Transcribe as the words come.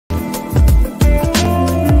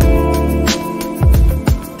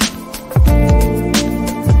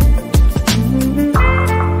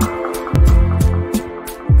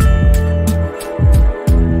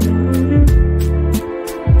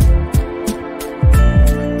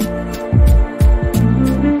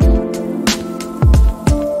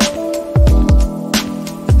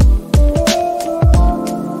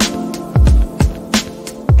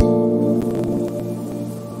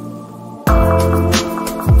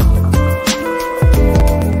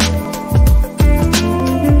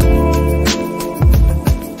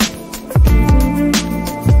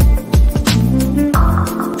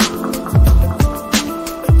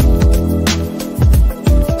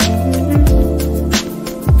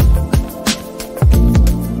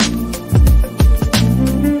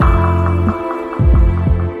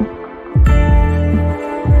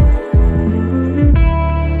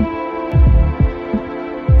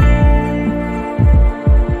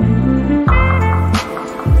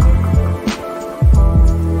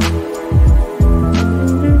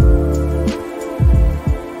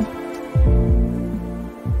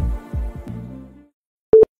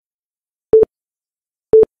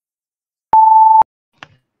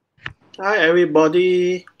Hi,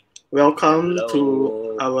 everybody. Welcome to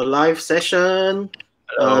Hello. our live session.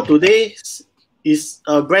 Hello. Today is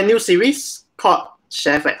a brand new series called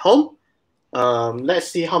Chef at Home. Let's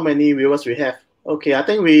see how many viewers we have. Okay, I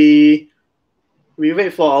think we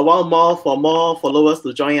wait for a while more for more followers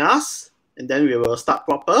to join us, and then we will start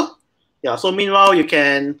proper. Yeah. So meanwhile, you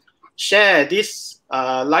can share this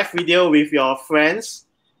live video with your friends.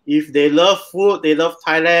 If they love food, they love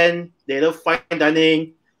Thailand, they love fine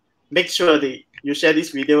dining, make sure that you share this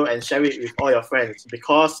video and share it with all your friends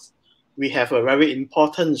because we have a very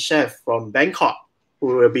important chef from Bangkok who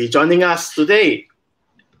will be joining us today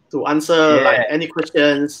to answer like any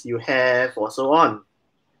questions you have or so on.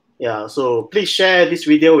 Yeah, so please share this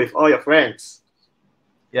video with all your friends.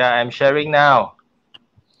 Yeah, I'm sharing now.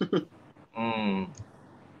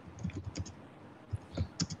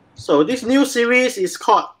 So this new series is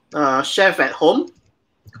called Chef at Home.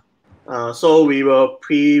 So we will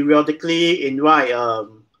periodically invite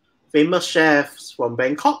famous chefs from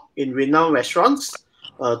Bangkok in renowned restaurants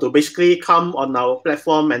to basically come on our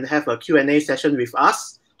platform and have a Q&A session with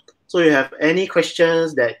us. So you have any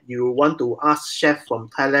questions that you want to ask chef from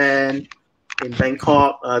Thailand in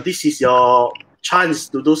Bangkok, this is your chance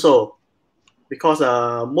to do so. Because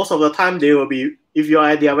most of the time they will be, if you're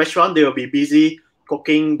at their restaurant, they will be busy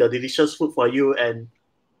cooking the delicious food for you and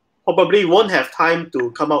probably won't have time to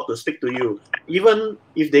come out to speak to you. Even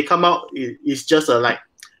if they come out, it's just like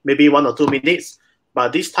maybe 1 or 2 minutes.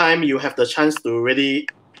 But this time you have the chance to really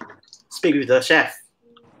speak with the chef.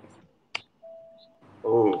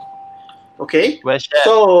 Oh, okay. Where's chef?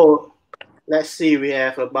 So let's see. We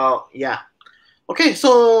have about Okay,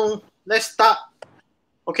 so let's start.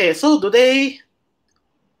 Okay, so today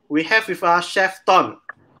we have with us Chef Ton.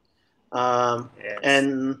 Yes.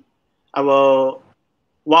 And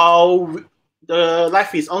while the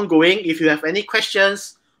live is ongoing, if you have any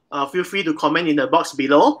questions, feel free to comment in the box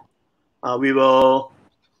below. We will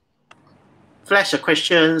flash the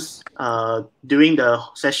questions during the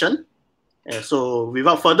session. And so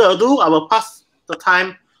without further ado, I will pass the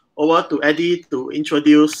time over to Eddie to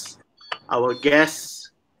introduce our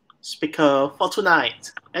guest speaker for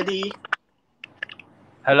tonight. Eddie.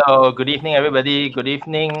 Hello, good evening, everybody. Good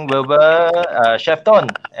evening, Wilbur, Chef Don,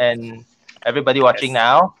 and everybody watching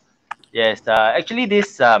now. Yes, actually,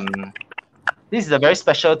 this is a very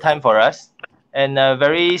special time for us, and a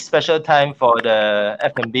very special time for the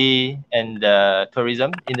F&B and the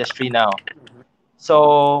tourism industry now.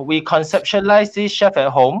 So we conceptualize this chef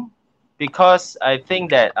at home because I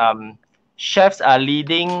think that chefs are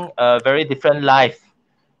leading a very different life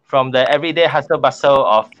from the everyday hustle bustle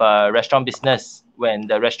of restaurant business when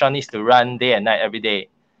the restaurant needs to run day and night every day.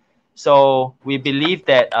 So we believe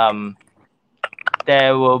that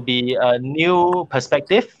there will be a new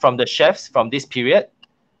perspective from the chefs from this period.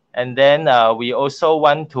 And then we also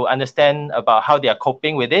want to understand about how they are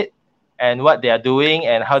coping with it and what they are doing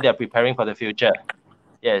and how they are preparing for the future.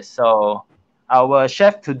 Yes, so our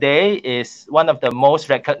chef today is one of the most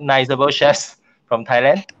recognizable chefs from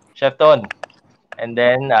Thailand, Chef Ton. And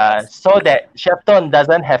then so that Chef Ton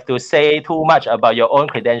doesn't have to say too much about your own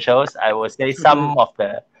credentials, I will say some of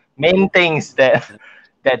the main things that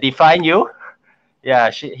define you.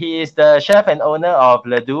 Yeah, he is the chef and owner of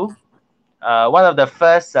Ledu, one of the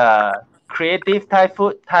first creative Thai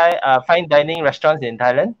fine dining restaurants in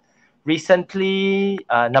Thailand. Recently,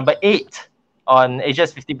 number 8 on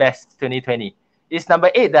Asia's 50 Best 2020. Is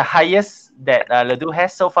number 8 the highest that Ledu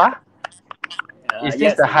has so far? Is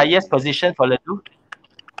this Yes, the highest position for Ledu?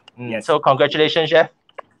 Yes. So congratulations, chef.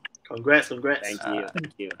 Congrats.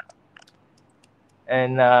 Thank you.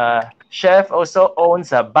 And chef also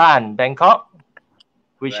owns a Baan, Bangkok,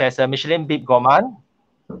 which has a Michelin Bib Gourmand.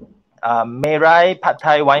 Merai Pad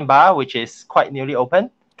Thai Wine Bar, which is quite newly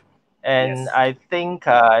open. And I think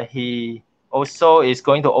he also is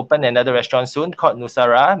going to open another restaurant soon called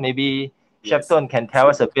Nusara. Maybe Chef Ton can tell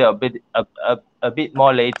us a bit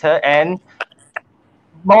more later. And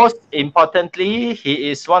most importantly,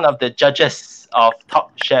 he is one of the judges of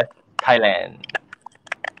Top Chef Thailand.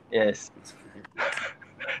 Yes.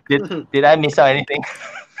 Did I miss out anything?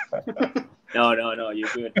 No, you're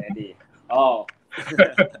good, Eddie. Oh.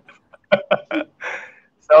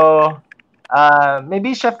 So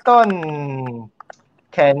maybe Chef Ton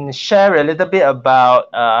can share a little bit about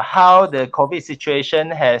how the COVID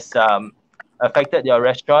situation has affected your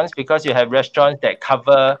restaurants, because you have restaurants that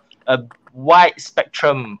cover a wide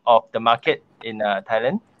spectrum of the market in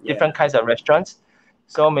Thailand, different kinds of restaurants.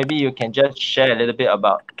 So maybe you can just share a little bit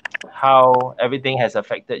about how everything has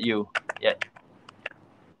affected you. Yeah.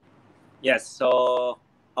 Yes, so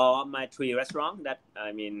all my 3 restaurants that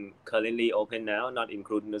currently open now, not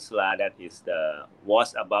including Nusra, that is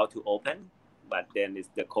was about to open, but then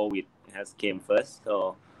the COVID has came first,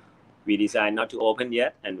 so we decided not to open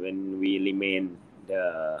yet, and when we remain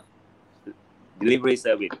the delivery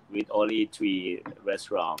service with only 3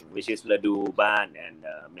 restaurants, which is Ladu, Baan, and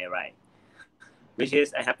Merai, which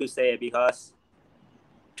is, I have to say, because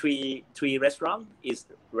three restaurants is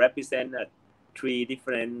represent 3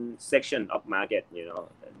 different section of market.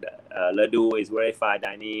 Ladu is very fine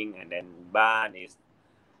dining, and then Baan is,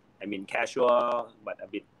 casual but a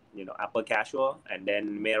bit, upper casual, and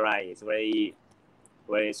then Merai is very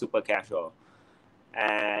very super casual.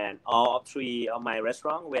 And all 3 of my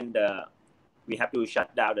restaurant, when we have to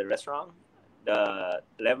shut down the restaurant, the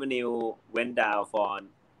revenue went down for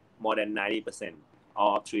more than 90%.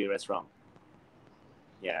 All 3 restaurants.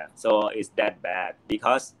 Yeah, so it's that bad,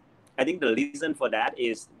 because I think the reason for that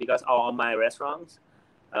is because all my restaurants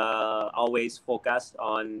always focus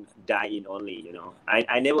on dine-in only.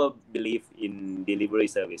 I never believe in delivery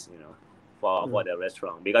service. For the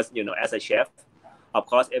restaurant, because as a chef, of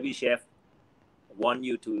course, every chef want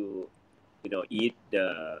you to eat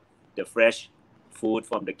the fresh food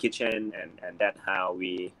from the kitchen, and that's how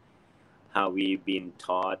we've been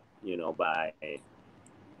taught by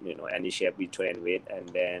any chef we train with, and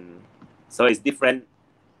then so it's different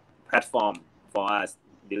platform for us,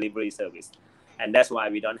 delivery service, and that's why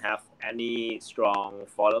we don't have any strong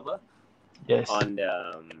follower on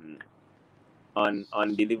the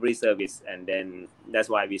on delivery service, and then that's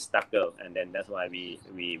why we stuck there, and then that's why we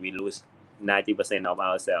lose 90% of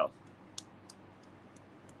our sales.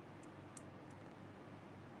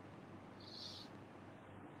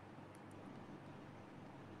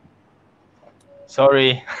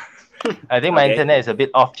 Sorry, I think my internet is a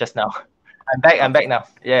bit off just now. I'm back. I'm back now.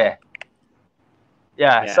 Yeah.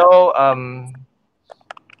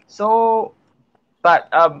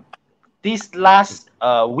 But this last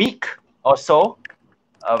week or so,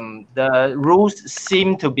 the rules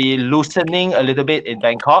seem to be loosening a little bit in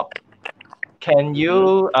Bangkok. Can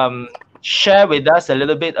you share with us a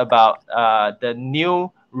little bit about the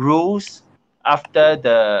new rules after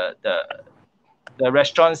the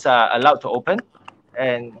restaurants are allowed to open,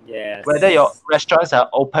 and whether your restaurants are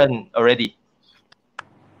open already?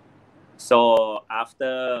 So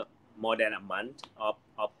after more than a month of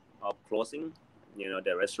closing,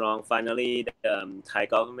 the restaurant, finally the Thai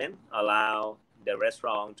government allow the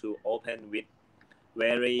restaurant to open with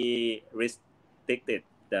very restricted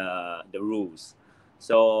the rules.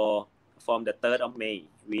 So from the 3rd of May,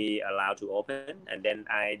 we allowed to open, and then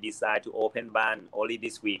I decided to open Baan only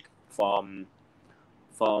this week from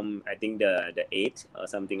I think the 8th or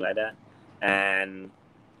something like that, and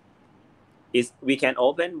we can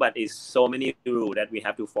open, but it's so many rules that we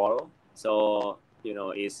have to follow. So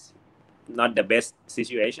it's not the best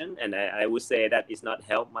situation, and I would say that it's not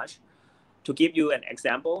help much. To give you an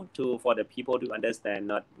example, for the people to understand,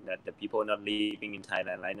 not that the people not living in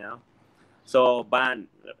Thailand right now. So Baan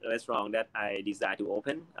restaurant that I decided to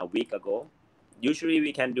open a week ago, usually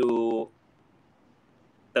we can do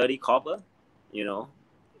 30 cover,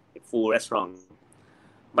 full restaurant.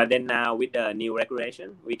 But then now with the new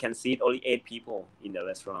regulation, we can seat only 8 people in the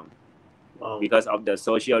restaurant. Wow. Because of the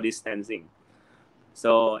social distancing.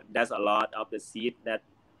 So that's a lot of the seat that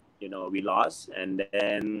we lost, and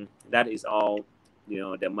then that is all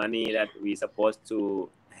the money that we supposed to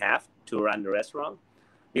have to run the restaurant,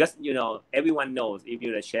 because everyone knows, if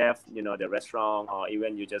you're a chef, the restaurant, or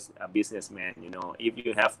even you're just a businessman, if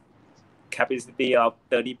you have capacity of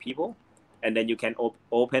 30 people and then you can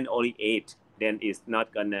open only 8, then it's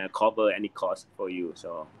not gonna cover any cost for you.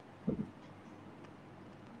 So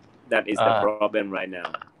that is the problem right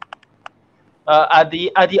now. Are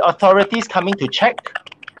the authorities coming to check?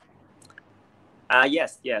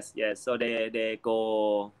 Yes. So they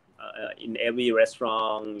go in every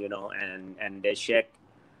restaurant, and they check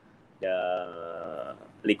the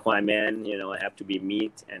requirement, have to be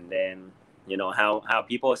meet, and then how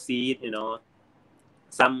people see it.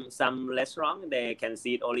 Some restaurant, they can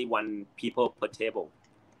seat only 1 people per table,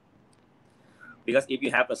 because if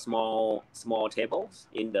you have a small tables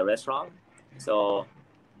in the restaurant, so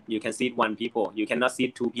you can seat 1 people. You cannot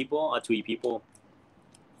seat 2 people or 3 people,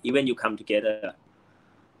 even you come together.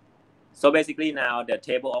 So basically now the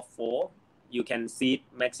table of 4, you can seat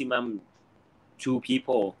maximum 2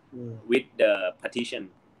 people with the partition,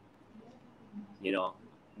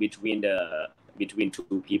 between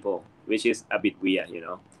 2 people, which is a bit weird,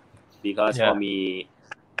 because for me,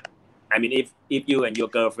 if you and your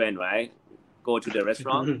girlfriend, right, go to the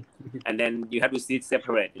restaurant and then you have to sit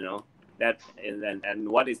separate, that and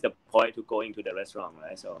what is the point to going to the restaurant,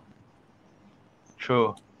 right? So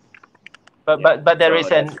True. But yeah, but there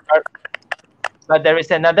so is but there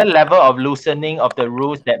is another level of loosening of the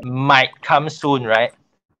rules that might come soon, right?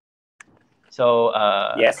 So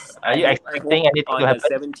yes, are you I expecting hope anything to on the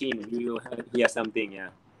happen? 17th we will hear something, yeah.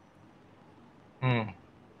 Hmm.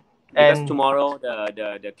 Because And tomorrow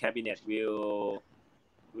the cabinet will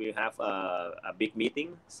have a big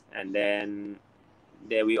meeting, and then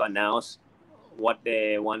they will announce what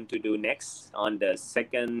they want to do next on the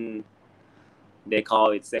second. They call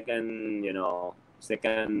it second,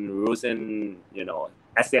 second rules and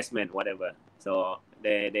assessment, whatever. So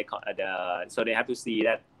they call so they have to see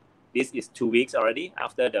that this is 2 weeks already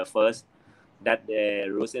after the first that the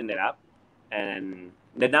rules ended up, and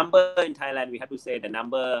the number in Thailand, we have to say the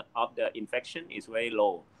number of the infection is very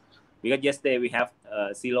low, because yesterday we have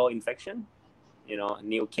zero infection,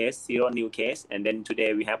 new case, zero new case, and then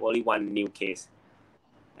today we have only one new case,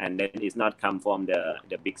 and then it's not come from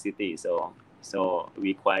the big city. So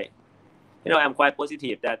we quite, I'm quite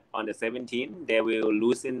positive that on the 17th they will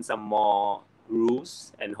loosen some more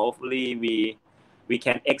rules, and hopefully we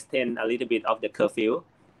can extend a little bit of the curfew,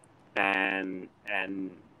 and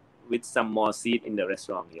with some more seat in the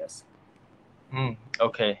restaurant. Yes.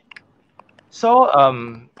 okay. So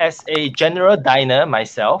as a general diner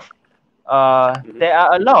myself, there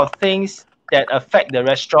are a lot of things that affect the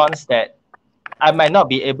restaurants that I might not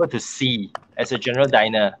be able to see as a general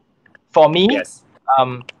diner. For me, Yes.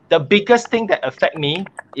 the biggest thing that affect me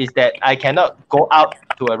is that I cannot go out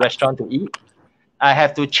to a restaurant to eat. I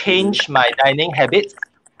have to change my dining habits.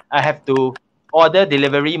 I have to order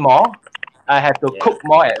delivery more. I have to Yeah. cook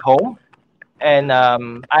more at home, and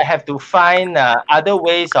I have to find other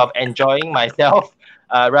ways of enjoying myself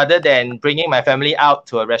rather than bringing my family out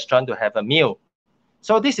to a restaurant to have a meal.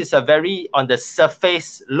 So this is a very on the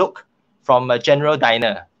surface look from a general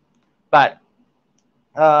diner. But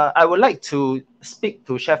I would like to speak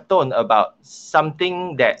to Chef Don about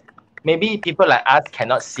something that maybe people like us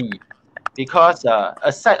cannot see, because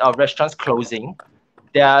aside of restaurants closing,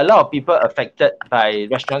 there are a lot of people affected by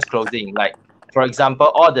restaurants closing. Like, for example,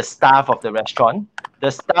 all the staff of the restaurant,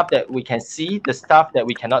 the staff that we can see, the staff that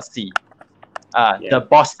we cannot see, Yeah. the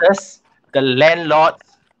bosses, the landlords,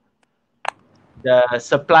 the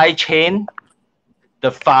supply chain,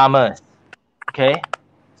 the farmers. Okay,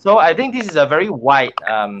 so I think this is a very wide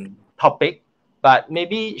topic, but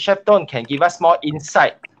maybe Chef Don can give us more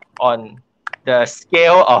insight on the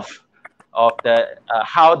scale of the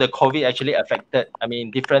how the COVID actually affected. I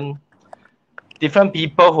mean, different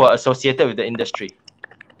people who are associated with the industry.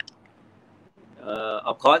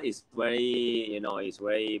 Of course, it's very, it's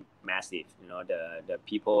very massive. The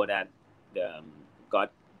people that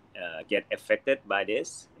got get affected by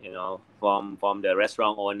this. From the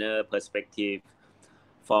restaurant owner perspective,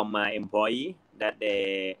 from my employee, that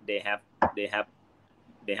they have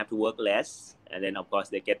they have to work less, and then of course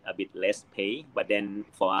they get a bit less pay. But then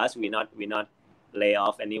for us, we not lay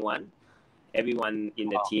off anyone. Everyone in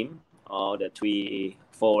the team, all the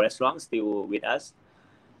 4 restaurants still with us.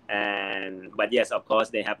 And but yes, of course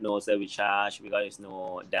they have no service charge because it's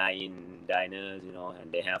no diners,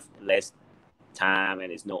 and they have less time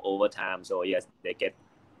and it's no overtime. So yes, they get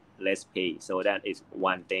less pay. So that is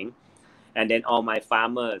one thing. And then all my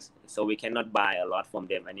farmers, so we cannot buy a lot from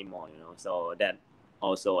them anymore. So that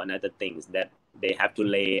also another thing is that they have to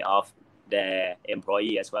lay off their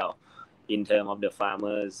employee as well, in terms of the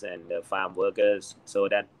farmers and the farm workers. So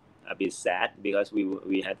that a bit sad, because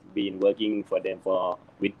we had been working with them for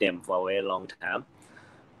a very long time.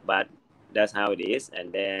 But that's how it is.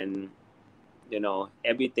 And then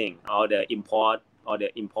everything, all the importers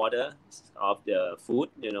of the food,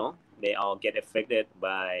 they all get affected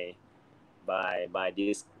by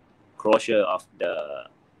this closure of the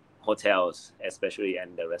hotels, especially,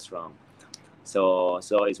 and the restaurant. So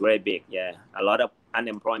it's very big. Yeah, a lot of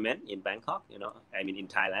unemployment in Bangkok. I mean in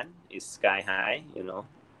Thailand is sky high.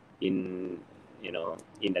 In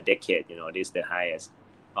in a decade. This is the highest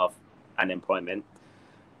of unemployment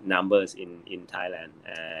numbers in Thailand,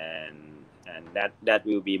 and that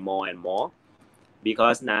will be more and more,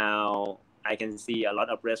 because now I can see a lot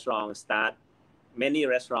of restaurants start. Many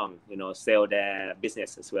restaurants, sell their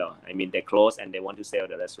business as well. I mean, they close and they want to sell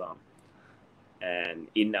the restaurant, and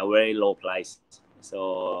in a very low price.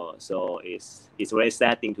 So it's very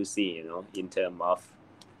sad thing to see, in terms of,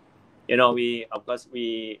 we of course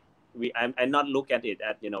I'm not look at it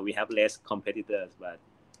at, we have less competitors, but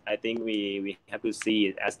I think we have to see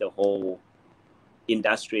it as the whole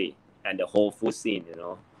industry and the whole food scene.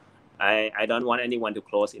 I don't want anyone to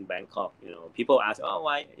close in Bangkok. People ask, oh,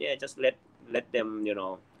 why? Yeah, just let them,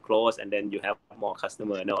 close and then you have more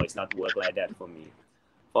customer. No, it's not work like that for me.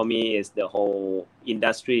 For me, it's the whole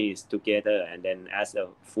industry is together, and then as a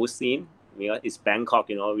food scene, it's Bangkok.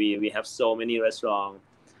 We have so many restaurants,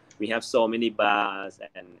 we have so many bars,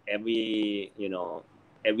 and every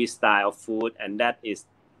style of food, and that is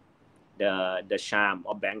the charm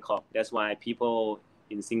of Bangkok. That's why people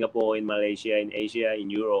in Singapore, in Malaysia, in Asia, in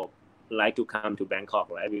Europe like to come to Bangkok,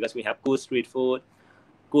 right? Because we have good street food,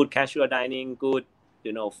 good casual dining, good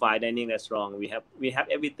fine dining restaurant. We have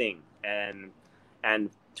everything, and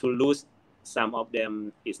to lose some of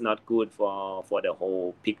them is not good for the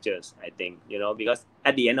whole pictures, I think, because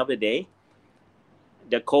at the end of the day,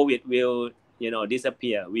 the COVID will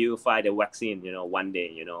disappear. We will find a vaccine one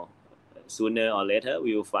day, sooner or later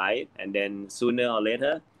we will find it, and then sooner or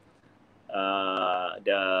later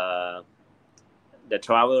the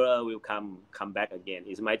traveler will come back again.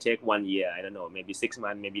 It might take 1 year, I don't know, maybe 6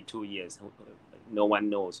 months, maybe 2 years, no one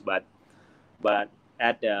knows, but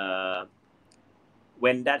at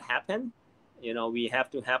when that happens, we have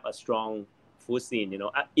to have a strong food scene.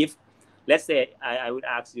 If let's say I would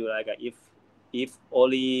ask you, like, if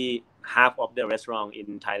only half of the restaurant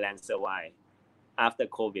in Thailand survive after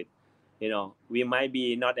COVID, we might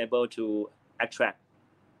be not able to attract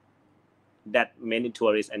that many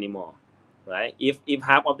tourists anymore, right? If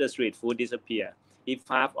half of the street food disappear, if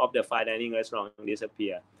half of the fine dining restaurant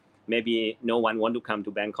disappear, maybe no one want to come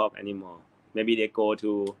to Bangkok anymore. Maybe they go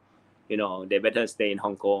to, they better stay in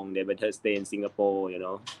Hong Kong, they better stay in Singapore,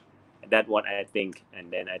 That's what I think.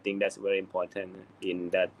 And then I think that's very important in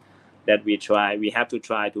that we have to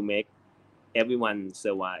try to make everyone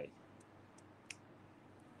survive.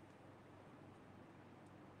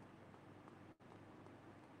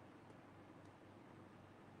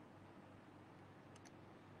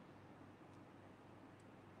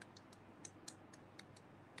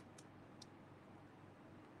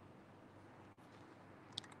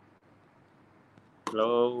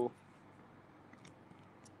 Hello.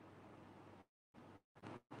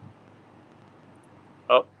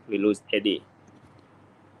 Oh, we lose Eddie.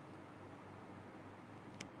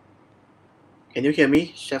 Can you hear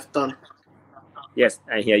me, Chef Don? Yes,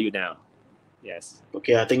 I hear you now. Yes.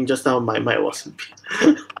 Okay, I think just now my mic was.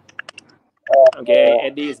 Okay,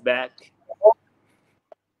 Eddie is back.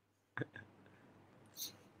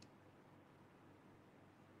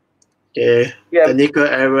 Okay, technical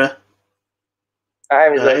error.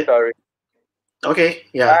 I'm so sorry. Okay,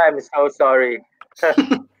 yeah. I'm so sorry.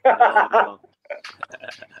 No.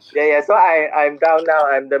 Yeah. So I'm down now.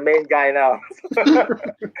 I'm the main guy now.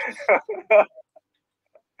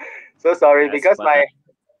 So sorry. That's because fine.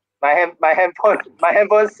 my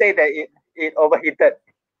handphone say that it overheated.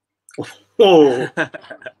 Oh.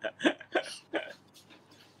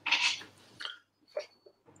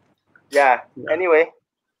 Yeah. Anyway.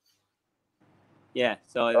 Yeah,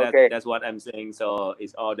 so that's what I'm saying. So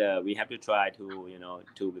it's all we have to try to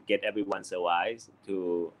to get everyone survive,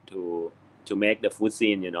 to make the food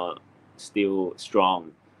scene still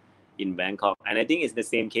strong in Bangkok, and I think it's the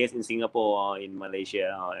same case in Singapore or in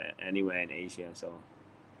Malaysia or anywhere in Asia. So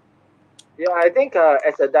yeah, I think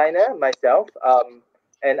as a diner myself,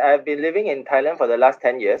 and I've been living in Thailand for the last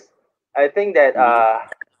 10 years. I think that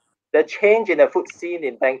the change in the food scene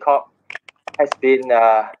in Bangkok has been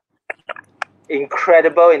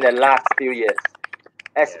incredible in the last few years,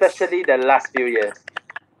 especially the last few years.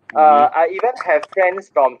 I even have friends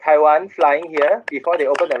from Taiwan flying here before they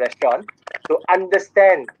open the restaurant to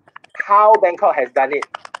understand how Bangkok has done it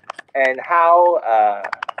and how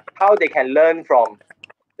they can learn from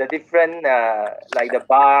the different like the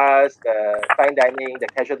bars, the fine dining, the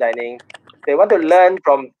casual dining. They want to learn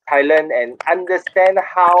from Thailand and understand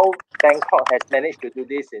how Bangkok has managed to do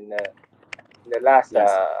this in the last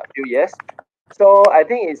few years. So I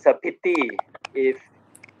think it's a pity if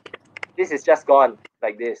this is just gone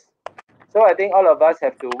like this. So I think all of us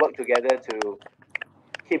have to work together to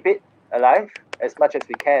keep it alive as much as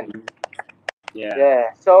we can.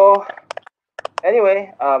 Yeah. So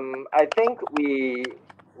anyway, I think we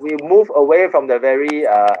move away from the very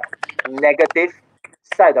negative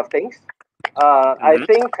side of things. I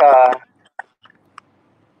think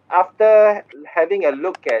after having a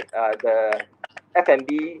look at the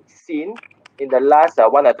F&B scene in the last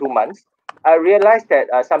 1 or 2 months, I realized that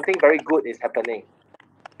something very good is happening,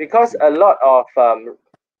 because a lot of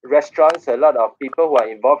restaurants, a lot of people who are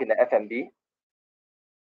involved in the F&B,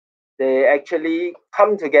 they actually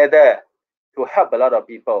come together to help a lot of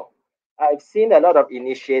people. I've seen a lot of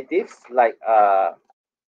initiatives like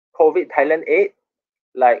COVID Thailand Aid,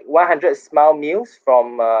 like 100 Smile Meals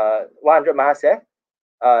from 100 Mahasef,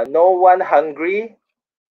 No One Hungry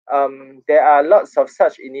there are lots of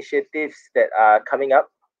such initiatives that are coming up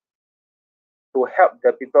to help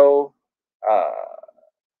the people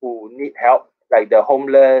who need help, like the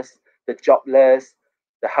homeless, the jobless,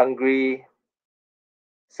 the hungry.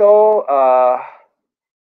 So,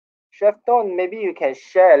 Chef Don, maybe you can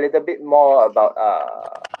share a little bit more about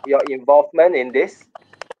your involvement in this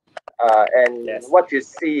and Yes. what you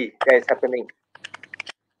see that is happening.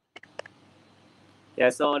 Yeah,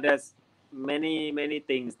 so there's many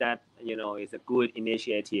things that is a good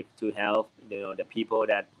initiative to help the people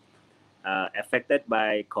that affected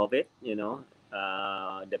by COVID.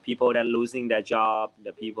 The people that losing their job,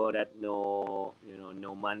 the people that no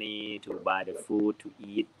money to buy the food to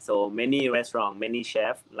eat. So many restaurant, many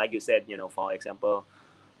chef, like you said, for example,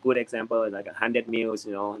 good example is like 100 meals.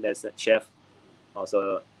 There's a chef,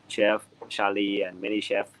 also chef Charlie and many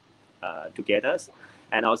chef together,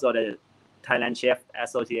 and also the Thailand Chef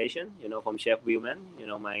Association, from Chef Wilman,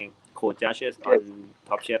 my co-judges Yes. on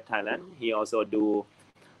Top Chef Thailand. He also do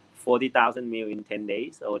 40,000 meals in 10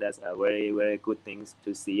 days. So that's a very good things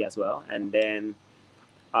to see as well. And then,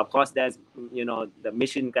 of course, there's, the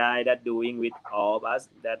mission guy that doing with all of us,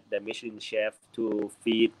 that the mission chef to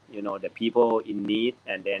feed, the people in need.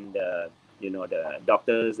 And then the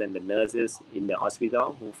doctors and the nurses in the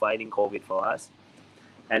hospital who fighting COVID for us.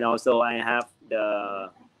 And also I have the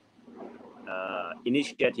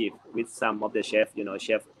initiative with some of the chef,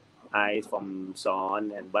 Chef Ice from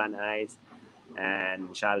Son and Baan Ice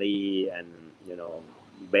and Charlie and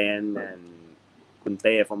Ben and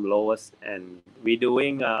Kunte from Lowe's, and we're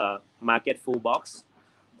doing a market full box,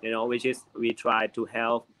 which is we try to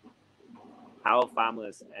help our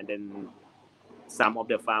farmers and then some of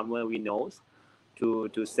the farmer we know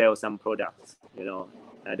to sell some products.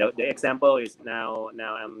 The example is now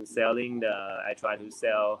I'm selling I try to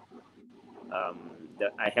sell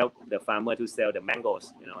I help the farmer to sell the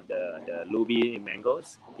mangoes, the ruby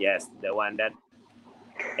mangoes. Yes, the one that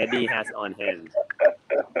Eddie has on hand.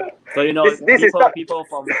 So this is not... people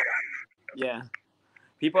from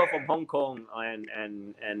people from Hong Kong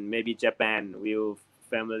and maybe Japan will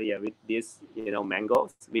familiar with this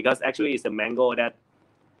mangoes, because actually it's a mango that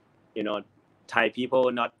Thai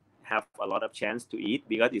people not have a lot of chance to eat,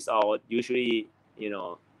 because it's all usually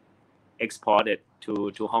exported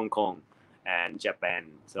to Hong Kong and Japan.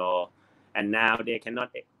 So and now they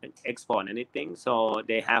cannot export anything, so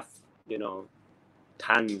they have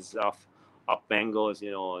tons of mangoes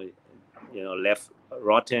left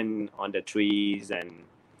rotten on the trees,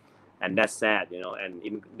 and that's sad,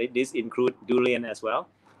 and this include durian as well.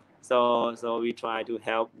 So we try to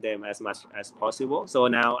help them as much as possible. So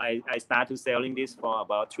now I start to selling this for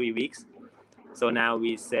about 3 weeks. So now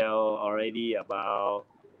we sell already about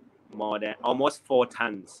more than almost 4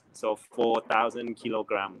 tons, so 4,000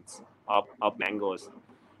 kilograms of mangoes,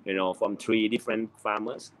 from 3 different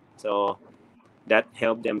farmers. So that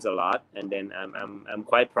helped them a lot, and then I'm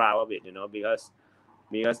quite proud of it, because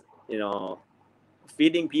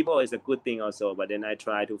feeding people is a good thing also, but then I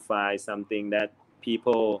try to find something that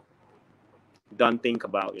people don't think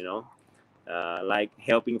about, like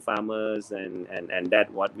helping farmers, and that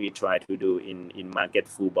what we try to do in market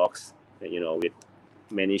food box, with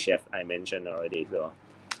many chefs I mentioned already.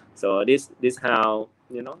 So this how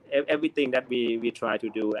everything that we try to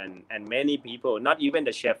do, and many people, not even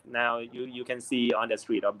the chef, now you can see on the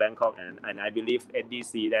street of Bangkok, and I believe Eddie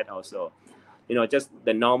see that also, just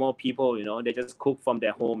the normal people, they just cook from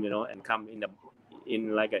their home, and come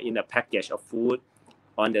in a package of food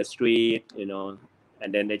on the street,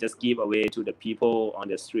 and then they just give away to the people on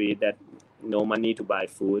the street that no money to buy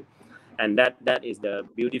food. And that is the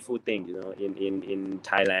beautiful thing, in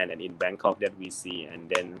Thailand and in Bangkok that we see. And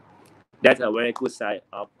then that's a very good side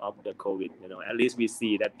of the COVID. At least we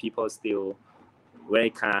see that people still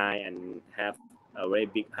very kind and have a very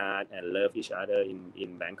big heart and love each other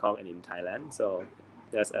in Bangkok and in Thailand. So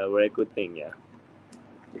that's a very good thing.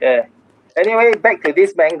 Yeah. Anyway, back to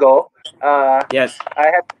this mango. Yes.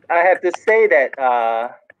 I have to say that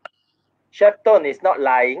Chef Ton is not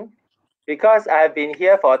lying, because I have been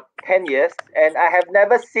here for 10 years and I have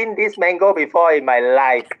never seen this mango before in my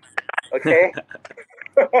life. Okay.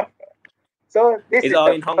 So this It's is all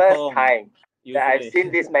the in Hong first Kong, time that I've usually.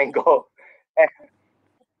 seen this mango.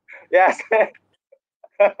 Yes.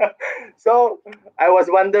 So I was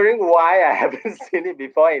wondering why I haven't seen it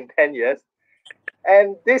before in 10 years.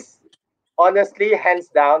 And this, honestly, hands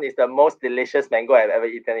down, is the most delicious mango I've ever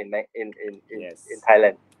eaten in Yes.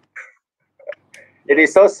 Thailand. It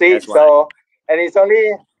is so sweet. That's why. And it's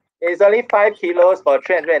only 5 kilos for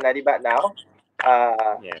 390 baht now.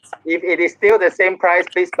 Yes. If it is still the same price,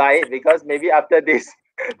 please buy it, because maybe after this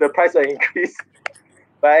the price will increase.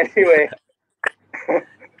 But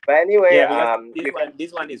anyway, yeah, because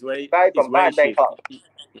this one is very buy from Baan, cheap. Bangkok.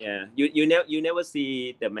 Yeah, you never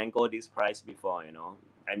see the mango this price before, you know.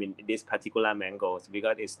 I mean, this particular mangoes,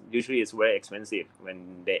 because it's usually very expensive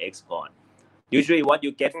when they export. Usually, what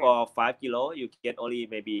you get for 5 kilo, you get only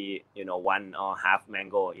maybe, you know, 1 or half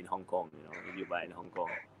mango in Hong Kong. You know, if you buy in Hong Kong.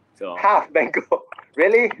 So half mango,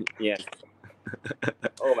 really? yes,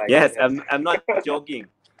 Oh my yes, goodness. I'm not joking.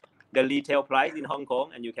 The retail price in Hong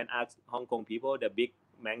Kong, and you can ask Hong Kong people, the big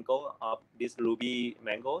mango of these ruby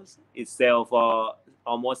mangoes, it sell for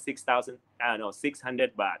almost 6,000. I don't know,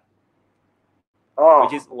 600 baht, Oh,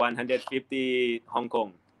 which is 150 Hong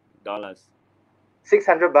Kong dollars.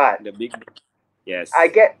 600 baht. The big, yes. I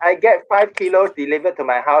get 5 kilos delivered to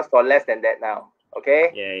my house for less than that now.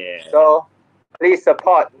 Okay. Yeah. So please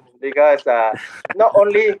support, because not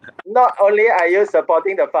only are you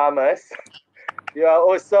supporting the farmers, you are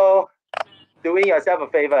also doing yourself a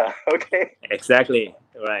favor. Okay. Exactly.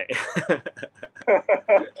 Right.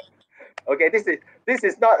 Okay. This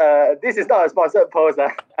is not a sponsored post.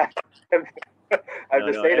 I have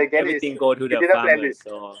to say it again. Everything go to we the didn't plan farmers. this.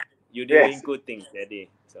 So you're doing Yes. good things, Daddy.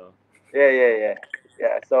 So Yeah.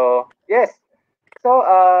 So yes. So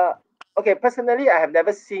okay. Personally, I have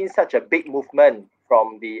never seen such a big movement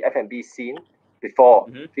from the F&B scene before,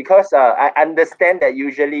 because I understand that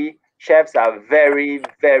usually chefs are very,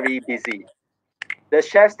 very busy. The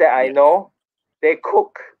chefs that I know, they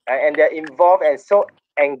cook and they're involved and so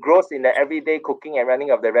engrossed in the everyday cooking and running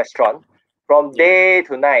of the restaurant from day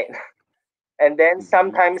to night, and then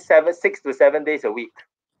sometimes 6 to 7 days a week.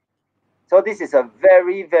 So this is a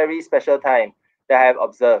very, very special time that I have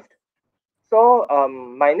observed. So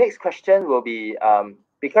my next question will be,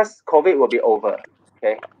 because COVID will be over,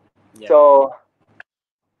 okay? yeah. So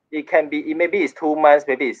it can be, maybe it's 2 months,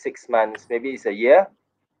 maybe it's 6 months, maybe it's a year,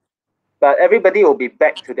 but everybody will be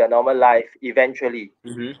back to their normal life eventually.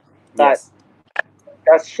 But Yes.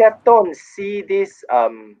 does Chef Don see this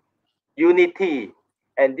unity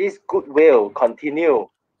and this goodwill continue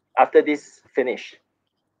after this finish?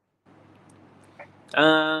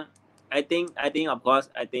 I think of course,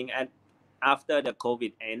 after the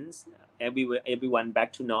COVID ends, everyone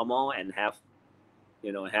back to normal and have,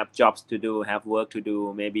 you know, have jobs to do, have work to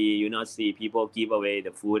do. Maybe you not see people give away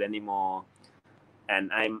the food anymore,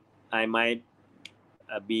 and I might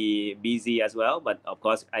be busy as well. But of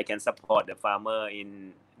course, I can support the farmer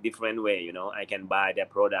in different way. You know, I can buy their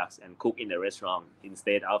products and cook in the restaurant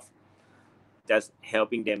instead of just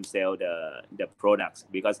helping them sell the products,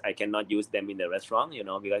 because I cannot use them in the restaurant, you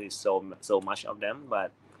know, because it's so much of them.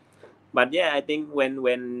 But yeah, I think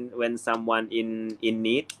when someone in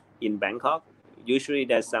need in Bangkok, usually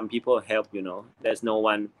there's some people help, you know. There's no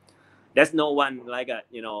one like a,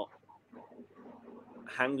 you know,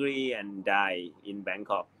 hungry and die in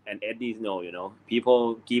Bangkok. And Eddie know, you know,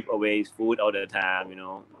 people give away food all the time, you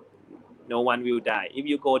know. No one will die if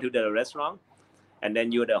you go to the restaurant and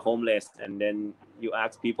then you're the homeless and then you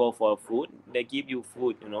ask people for food, they give you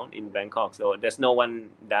food, you know, in Bangkok. So there's no one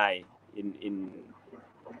die in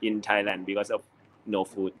Thailand because of no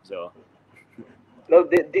food. So No,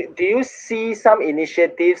 do you see some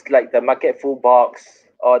initiatives like the Market Food Box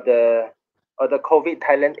or the COVID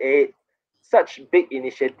Thailand Aid, such big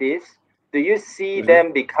initiatives? Do you see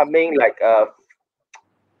them becoming like a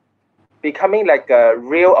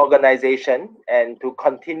real organization and to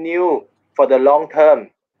continue for the long term,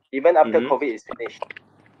 even after COVID is finished?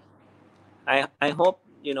 I hope,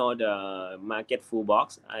 you know, the Market Food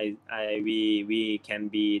Box, we can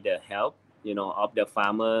be the help, you know, of the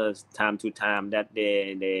farmers time to time that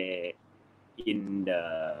they in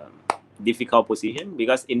the difficult position,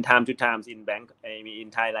 because in time to times in in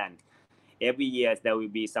Thailand, every year there will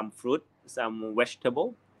be some fruit, some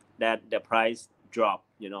vegetable that the price drop,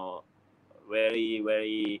 you know,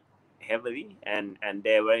 very heavily, and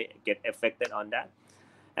they will get affected on that.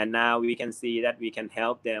 And now we can see that we can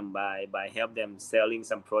help them by help them selling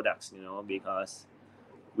some products, you know, because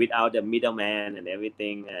without the middleman and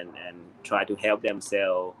everything, and try to help them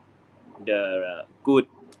sell the good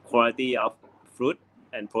quality of fruit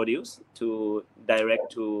and produce to direct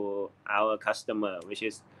to our customer, which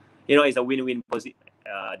is, you know, it's a win-win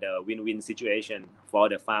the win-win situation for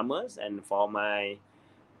the farmers and for my,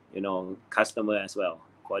 you know, customer as well,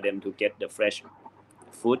 for them to get the fresh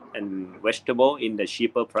food and vegetable in the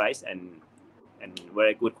cheaper price and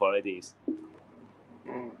very good qualities.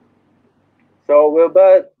 So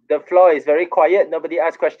Wilbur, the floor is very quiet. Nobody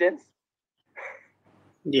asks questions.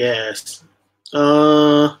 Yes.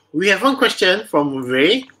 We have one question from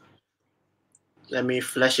Ray. Let me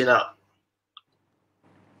flash it up.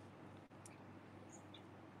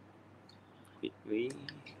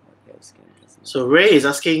 So Ray is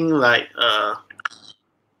asking like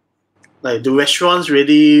do restaurants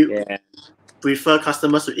really prefer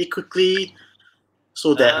customers to eat quickly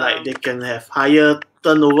so that like they can have higher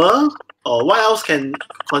turnover, or what else can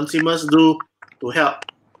consumers do to help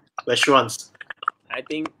restaurants? I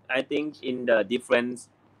think in the different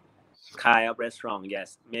kind of restaurant,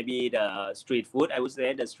 yes, maybe the street food. I would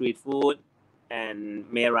say the street food and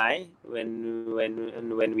Merai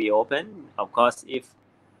when we open. Of course, if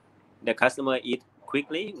the customer eat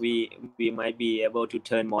quickly, we might be able to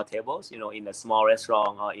turn more tables, in a small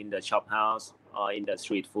restaurant or in the shop house or in the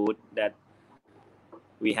street food that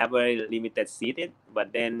we have very limited seated.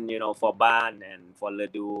 But then, for Baan and for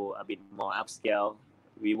Ledu, a bit more upscale,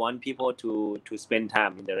 we want people to spend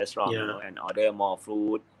time in the restaurant, and order more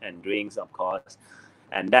food and drinks, of course.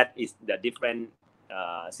 And that is the different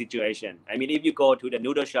situation. I mean, if you go to the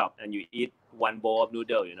noodle shop and you eat one bowl of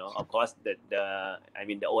noodle, of course the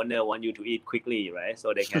owner want you to eat quickly, right?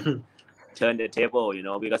 So they can turn the table,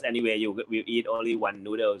 because anyway you will eat only one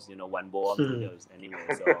noodles, one bowl of noodles anyway.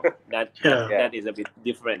 So that is a bit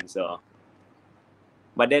different. So,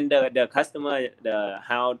 but then the customer,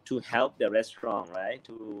 how to help the restaurant, right,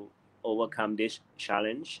 to overcome this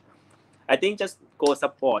challenge. I think just go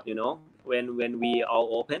support, when we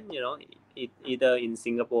all open, either in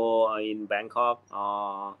Singapore or in Bangkok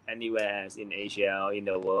or anywhere in Asia or in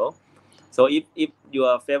the world. So if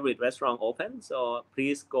your favorite restaurant open, so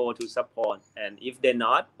please go to support. And if they're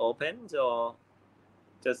not open, so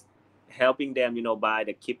just helping them, buy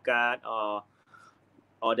the gift card or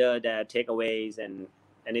order their takeaways and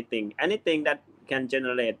anything that can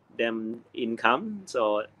generate them income.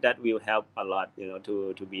 So that will help a lot,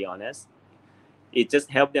 to be honest. It just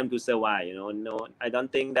helps them to survive, No, I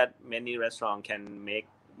don't think that many restaurants can make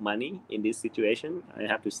money in this situation. I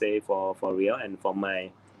have to say for real and for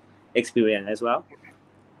my experience as well.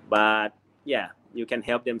 But yeah, you can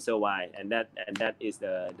help them survive, and that is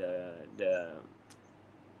the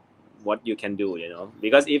what you can do,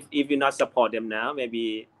 because if you not support them now,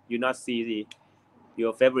 maybe you not see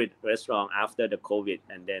your favorite restaurant after the COVID,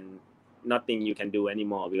 and then nothing you can do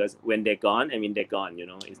anymore, because when they're gone, I mean they're gone,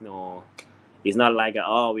 it's not like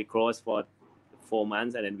we close for 4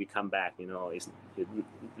 months and then we come back,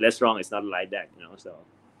 restaurant is not like that, so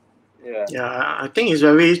I think it's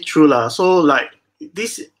very true lah. So like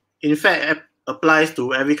this in fact applies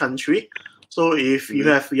to every country. So if you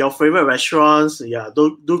have your favorite restaurants,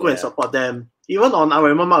 do go and support them. Even on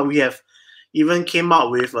our Mama, we have even came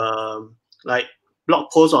out with like blog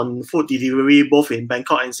posts on food delivery both in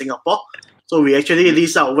Bangkok and Singapore. So we actually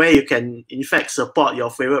list out where you can in fact support your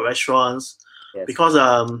favorite restaurants, because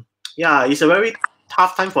it's a very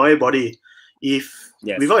tough time for everybody. If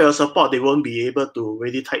without your support, they won't be able to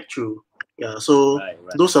really tide through. So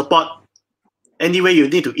do support. Anyway, you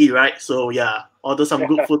need to eat, right? So order some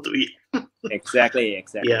good food to eat. Exactly.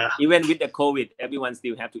 Yeah. Even with the COVID, everyone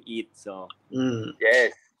still have to eat. So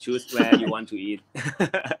yes, choose where you want to eat.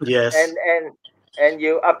 Yes. And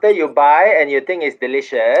you, after you buy and you think it's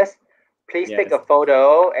delicious, please take a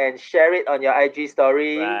photo and share it on your IG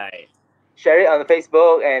story. Right. Share it on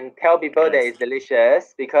Facebook and tell people that it's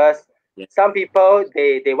delicious, because some people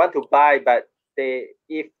they want to buy, but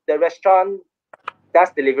if the restaurant does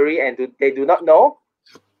delivery and they do not know,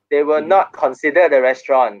 they will not consider the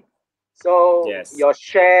restaurant. So your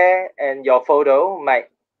share and your photo might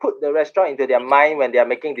put the restaurant into their mind when they are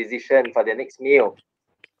making decision for the next meal.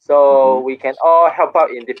 So we can all help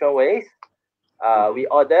out in different ways. We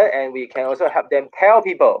order, and we can also help them tell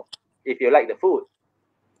people if you like the food.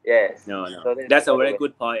 Yes. No. So that's a very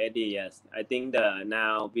good point, Eddie. Yes, I think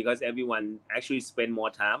now, because everyone actually spend more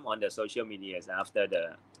time on the social medias after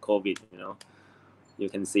the COVID, you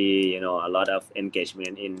can see, a lot of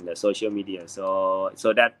engagement in the social media. So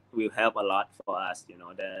that will help a lot for us.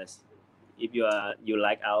 If you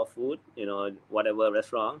like our food, whatever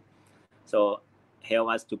restaurant, so help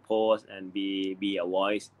us to post and be a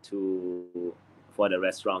voice for the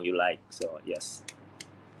restaurant you like. So yes.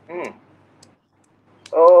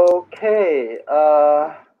 Okay.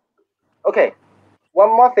 Okay. One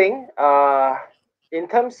more thing. In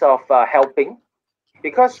terms of helping,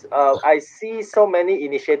 because I see so many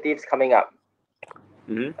initiatives coming up.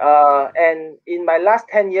 And in my last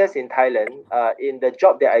 10 years in Thailand, in the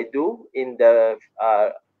job that I do, in the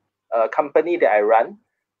company that I run,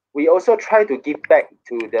 we also try to give back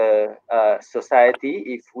to the society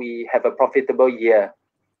if we have a profitable year.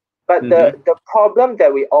 But the problem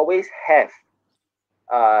that we always have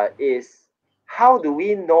is, how do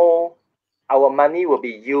we know our money will be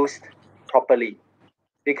used properly?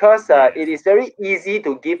 Because it is very easy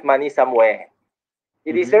to give money somewhere,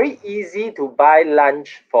 It is very easy to buy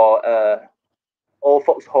lunch for a old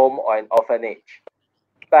folks home or an orphanage.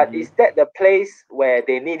 But is that the place where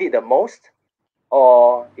they need it the most?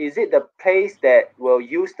 Or is it the place that will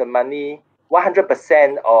use the money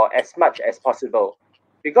 100% or as much as possible?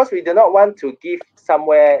 Because we do not want to give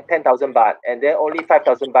somewhere 10,000 baht and then only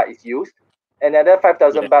 5,000 baht is used. Another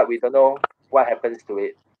 5,000 baht, we don't know what happens to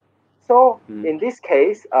it. So in this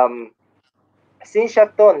case, since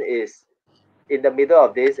Chef Don is in the middle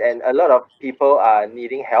of this and a lot of people are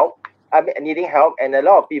needing help, and a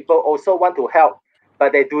lot of people also want to help,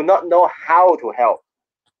 but they do not know how to help.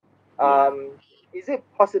 Is it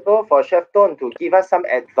possible for Chef Don to give us some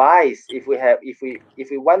advice if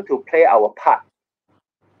we want to play our part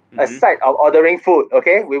aside of ordering food?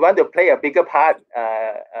 Okay, we want to play a bigger part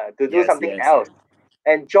to do something else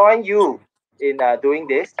and join you in doing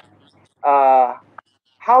this.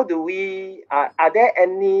 How do we? Are there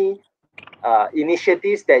any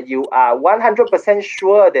initiatives that you are 100%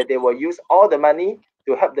 sure that they will use all the money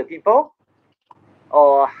to help the people,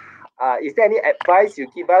 or is there any advice you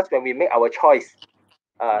give us when we make our choice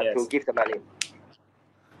to give the money?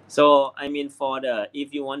 So I mean,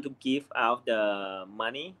 if you want to give out the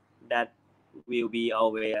money, that will be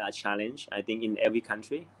always a challenge. I think in every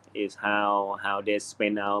country is how they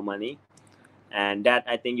spend our money, and that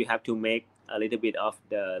I think you have to make a little bit of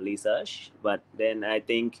the research. But then I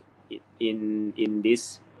think in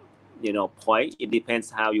this point, it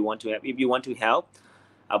depends how you want to help. If you want to help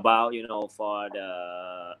about for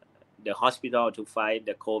the hospital to fight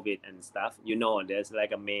the COVID and stuff, there's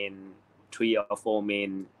like a main 3 or 4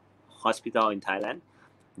 main hospital in Thailand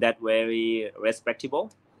that very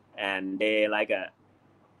respectable, and they are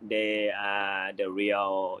the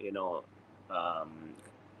real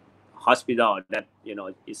hospital that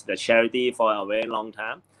is the charity for a very long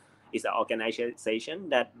time. It's an organization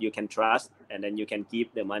that you can trust, and then you can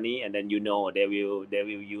keep the money, and then they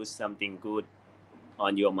will use something good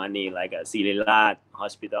on your money, like a Sirilat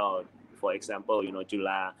hospital, for example,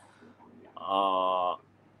 Jula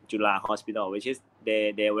hospital, which is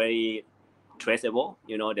they're very traceable.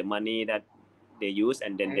 The money that they use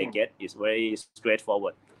and then they get is very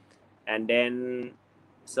straightforward. And then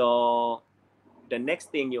so the next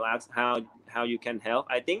thing you ask how you can help.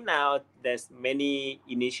 I think now there's many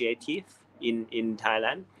initiatives in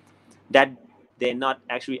Thailand that they not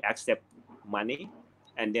actually accept money,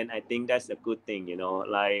 and then I think that's a good thing.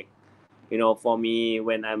 For me,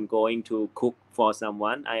 when I'm going to cook for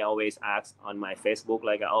someone, I always ask on my Facebook,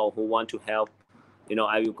 like, oh, who want to help?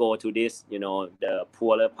 I will go to this, the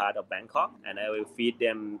poorer part of Bangkok, and I will feed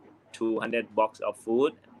them 200 box of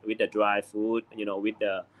food with the dry food, with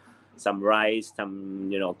some rice, some,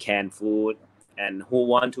 canned food, and who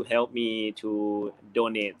want to help me to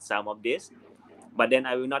donate some of this. But then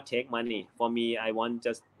I will not take money. For me, I want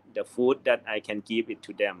just the food that I can give it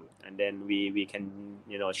to them, and then we can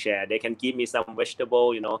share. They can give me some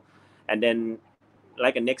vegetable, and then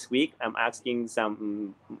like next week I'm asking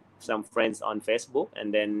some friends on Facebook,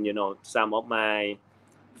 and then some of my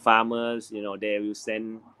farmers, they will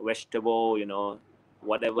send vegetable,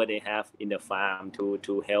 whatever they have in the farm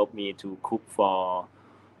to help me to cook for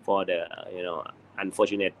the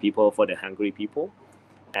unfortunate people, for the hungry people.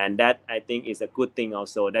 And that I think is a good thing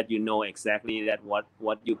also, that exactly that what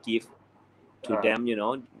you give to them,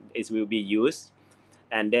 it will be used.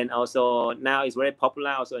 And then also now it's very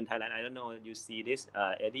popular also in Thailand. I don't know if you see this,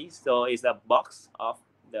 Eddie. So it's a box of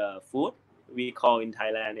the food. We call in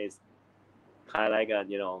Thailand is kind of like a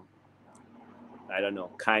I don't know,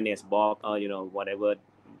 kindness box, or whatever,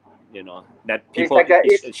 that people.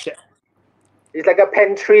 It's like a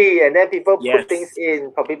pantry, and then people Yes. put things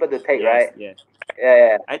in for people to take, Yes, right? yeah.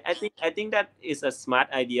 Yeah. I think that is a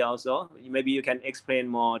smart idea also. Maybe you can explain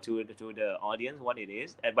more to the audience what it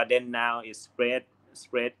is. But then now it's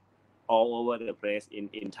spread all over the place in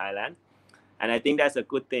Thailand, and I think that's a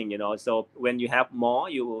good thing. So when you have more,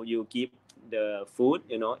 you give the food,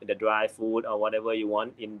 the dry food or whatever you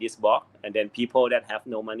want in this box, and then people that have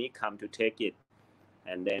no money come to take it,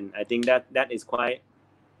 and then I think that is quite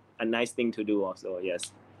a nice thing to do also.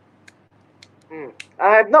 Yes.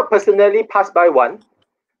 I have not personally passed by one,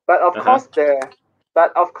 but of course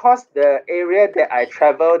the area that I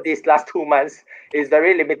traveled these last 2 months is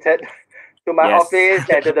very limited to my office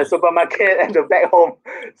and to the supermarket and to back home.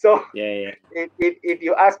 So if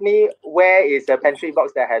you ask me where is a pantry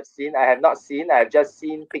box that I have seen, I have not seen. I have just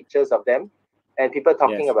seen pictures of them and people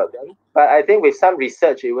talking about them. But I think with some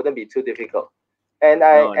research, it wouldn't be too difficult. And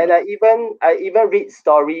I even read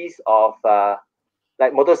stories of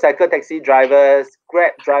like motorcycle taxi drivers,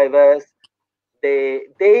 Grab drivers,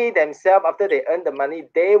 they themselves, after they earn the money,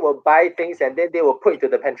 they will buy things and then they will put into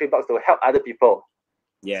the pantry box to help other people.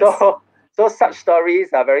 Yes. So such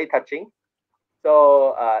stories are very touching.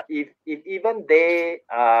 So if even they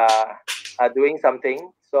are doing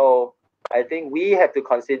something, so I think we have to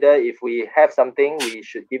consider, if we have something, we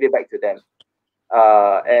should give it back to them.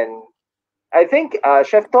 And I think,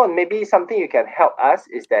 Chef Ton, maybe something you can help us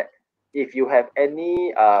is that if you have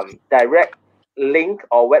any direct link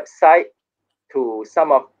or website to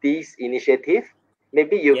some of these initiatives,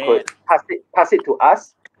 maybe you could pass it to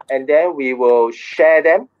us, and then we will share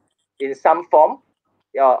them in some form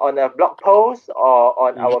on a blog post or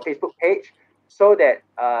on our Facebook page, so that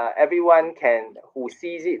everyone who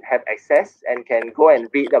sees it have access and can go and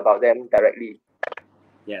read about them directly.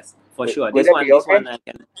 Yes, for sure. Would This okay? one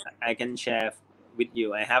I can share with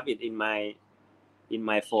you. I have it in my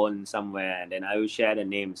phone somewhere, and then I will share the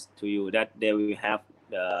names to you. That they will have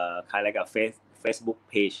the kind of like a Facebook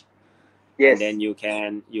page. Yes. And then you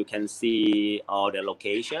can see all the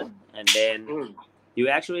location, and then you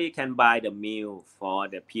actually can buy the meal for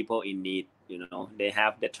the people in need. They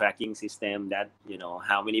have the tracking system that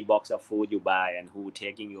how many box of food you buy and who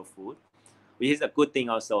taking your food, which is a good thing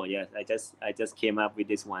also. Yes, I just came up with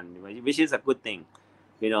this one, which is a good thing.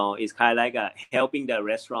 It's kind of like helping the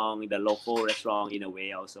restaurant, the local restaurant in a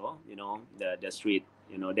way also. The street.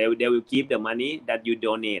 They will give the money that you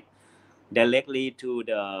donate directly to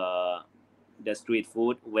the street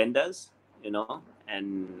food vendors,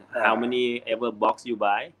 and how many ever box you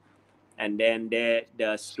buy, and then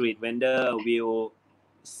the street vendor will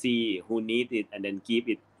see who need it and then give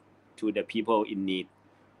it to the people in need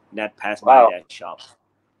that pass by their shop.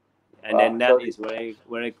 And then that is very,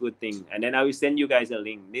 very good thing. And then I will send you guys a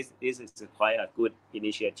link. This is quite a good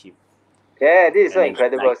initiative. Yeah, this is so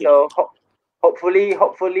incredible. So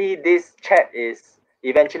hopefully this chat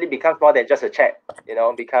eventually becomes more than just a chat.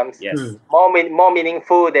 Becomes more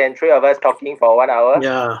meaningful than three of us talking for 1 hour.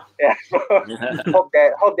 Yeah. Hope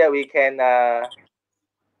that we can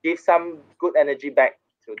give some good energy back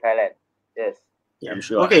to Thailand. Yes. Yeah. I'm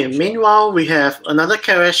sure. Okay. Meanwhile, we have another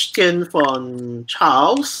question from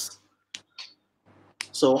Charles.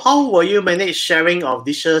 So, how will you manage sharing of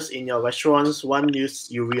dishes in your restaurants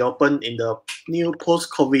once you reopen in the new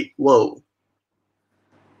post-COVID world?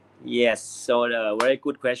 Yes, so the very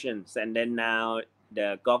good questions. And then now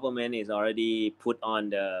the government is already put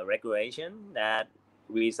on the regulation that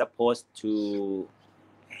we're supposed to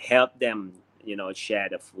help them, share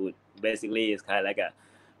the food. Basically, it's kind of like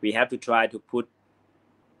we have to try to put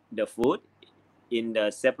the food in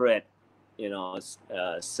the separate,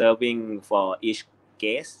 serving for each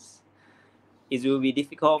guest. It will be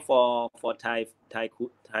difficult for Thai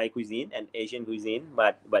cuisine and Asian cuisine,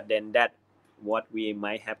 but then that what we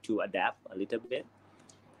might have to adapt a little bit,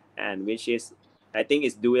 and which is I think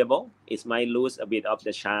it's doable. It might lose a bit of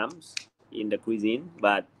the charms in the cuisine,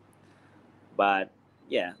 but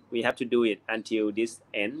yeah, we have to do it until this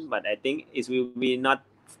end. But I think it will be not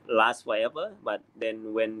last forever. But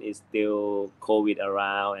then when it's still COVID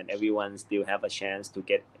around and everyone still have a chance to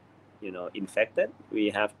get infected, we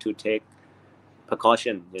have to take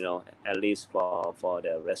precaution, at least for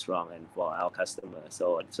the restaurant and for our customers.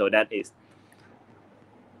 So that is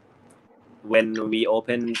when we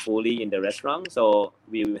open fully in the restaurant. So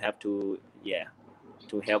we will have to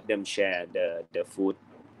help them share the food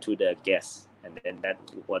to the guests, and then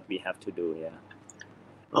that's what we have to do.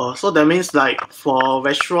 Oh, so that means like for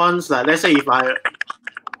restaurants, like let's say if I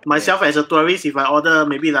myself as a tourist, if I order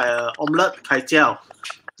maybe like a omelette kai jiao,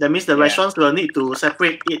 that means the restaurants will need to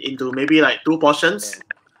separate it into maybe like 2 portions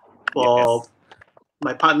for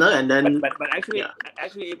my partner, and then but actually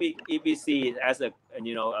if we see it as a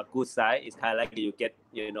good side, it's kind of like you get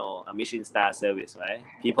a Michelin star service, right?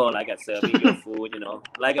 People like serving your food,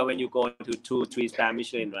 like when you go to 2-3 star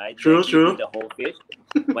Michelin, right? True. They give you the whole fish,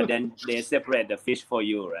 but then they separate the fish for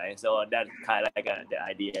you, right? So that's kind of like the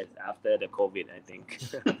idea after the COVID, I think.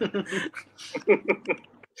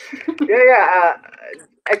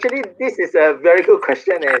 Actually, this is a very good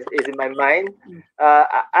question. Is in my mind.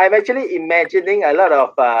 I'm actually imagining a lot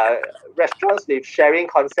of restaurants with sharing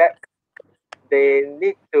concept. They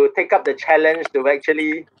need to take up the challenge to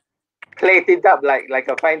actually plate it up like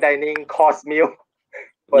a fine dining course meal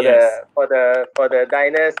for the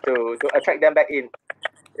diners to attract them back in.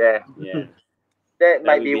 Yeah. That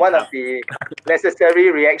might be one of the necessary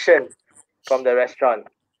reaction from the restaurant.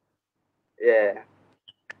 Yeah.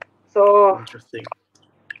 So interesting.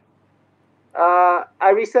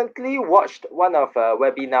 I recently watched one of a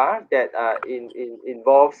webinar that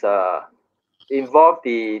involves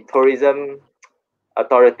the Tourism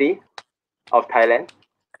Authority of Thailand.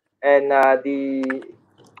 and the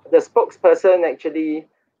spokesperson actually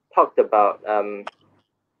talked about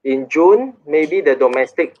in June maybe the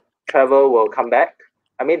domestic travel will come back.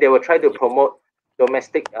 I mean, they will try to promote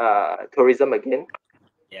domestic tourism again.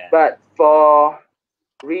 Yeah. But for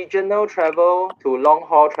regional travel to long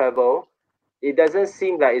haul travel, it doesn't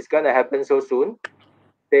seem like it's going to happen so soon.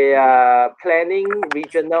 They are planning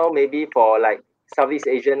regional maybe for like Southeast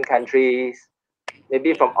Asian countries,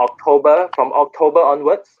 maybe from October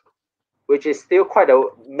onwards, which is still quite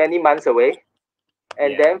many months away.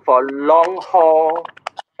 And then for long haul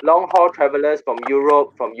travelers from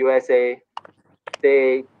Europe, from USA,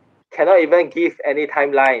 they cannot even give any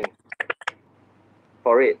timeline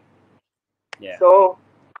for it. Yeah. So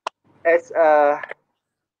as a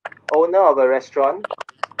owner of a restaurant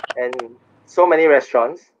and so many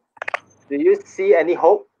restaurants, do you see any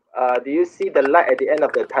hope? Do you see the light at the end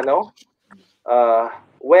of the tunnel?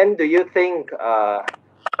 When do you think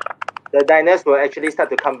the diners will actually start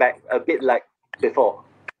to come back a bit like before?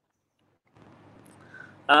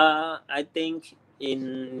 I think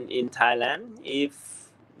in Thailand, if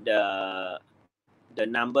the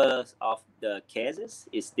numbers of the cases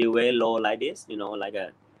is still very low like this, like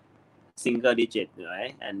a single digit,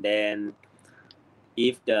 right? And then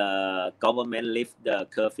if the government lift the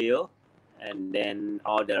curfew and then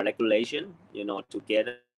all the regulation,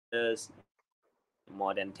 together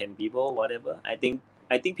more than 10 people, whatever, I think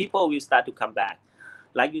people will start to come back.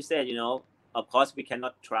 Like you said, of course we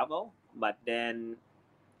cannot travel, but then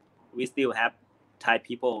we still have Thai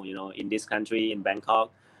people, in this country, in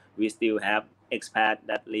Bangkok. We still have expat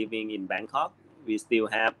that living in Bangkok. We still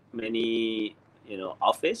have many,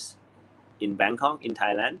 office in Bangkok, in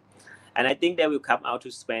Thailand. And I think they will come out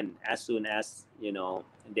to spend as soon as,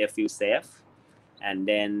 they feel safe. And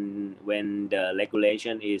then when the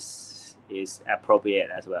regulation is appropriate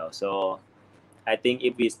as well. So I think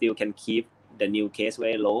if we still can keep the new case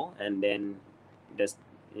very low, and then just,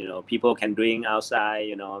 people can drink outside,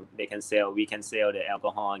 we can sell the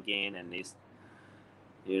alcohol again, and it's,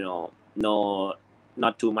 no,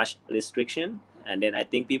 not too much restriction. And then I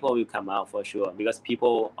think people will come out for sure, because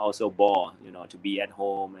people also bored, to be at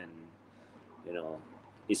home, and,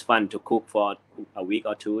 it's fun to cook for a week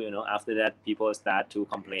or two, after that people start to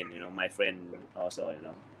complain, my friend also,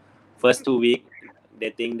 first 2 weeks,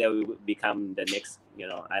 they think they will become the next,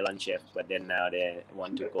 island chef, but then now they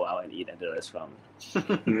want to go out and eat at the restaurant.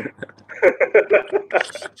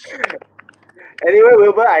 Anyway,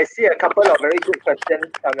 Wilbur, I see a couple of very good questions.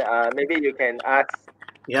 Maybe you can ask.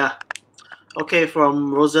 Yeah. Okay,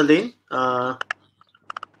 from Rosalind. How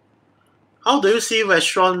do you see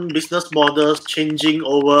restaurant business models changing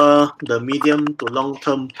over the medium to long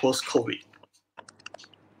term post-COVID?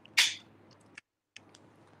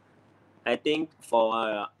 I think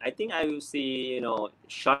I will see,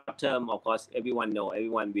 short term, of course, everyone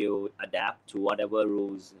will adapt to whatever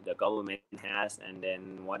rules the government has, and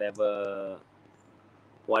then whatever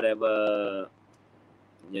the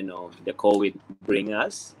COVID bring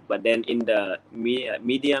us. But then in the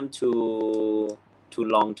medium to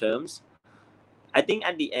long terms, I think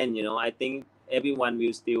at the end, I think everyone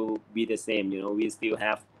will still be the same. We still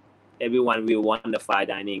have, everyone will want the fine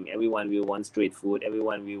dining, everyone will want street food,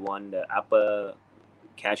 everyone will want the upper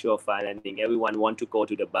casual fine dining, everyone want to go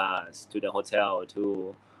to the bars, to the hotel,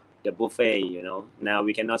 to the buffet. Now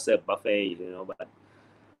we cannot serve buffet, but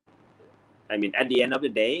I mean, at the end of the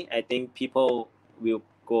day, I think people will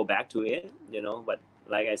go back to it, but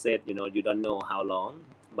like I said, you don't know how long.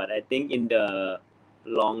 But I think in the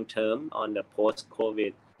long term, on the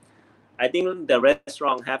post-COVID, I think the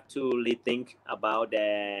restaurant have to rethink about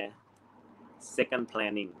their second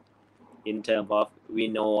planning, in terms of, we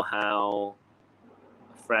know how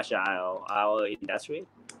fragile our industry.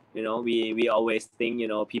 We always think,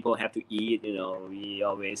 people have to eat. We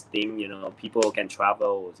always think, people can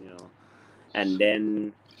travel. And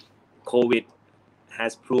then COVID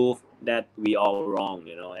has proved that we all wrong.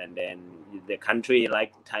 And then the country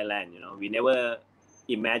like Thailand, we never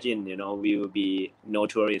imagined, we will be no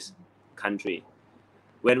tourist country.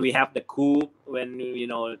 When we have the coup, when,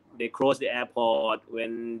 they close the airport,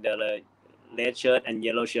 when the red shirt and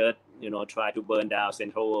yellow shirt, try to burn down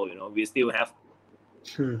Central World, we still have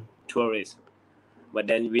tourists. But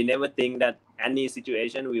then we never think that any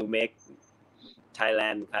situation will make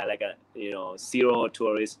Thailand kind of like a, zero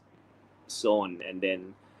tourist zone. And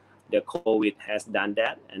then the COVID has done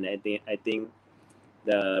that. And I think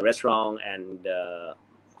the restaurant and the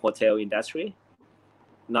hotel industry,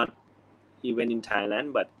 not even in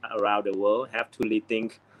Thailand, but around the world, have to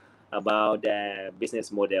rethink about their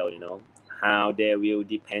business model, how they will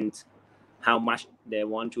depend, how much they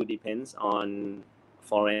want to depend on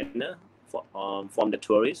foreigner from the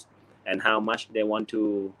tourists, and how much they want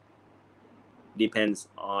to depends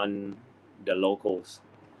on the locals.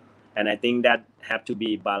 And I think that have to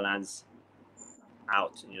be balanced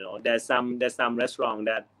out. There's some restaurant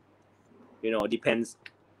that depends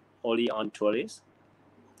only on tourists,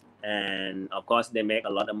 and of course they make a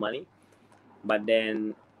lot of money. But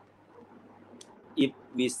then if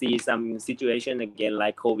we see some situation again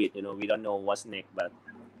like COVID, we don't know what's next, but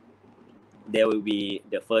they will be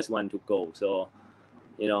the first one to go. So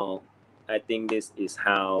I think this is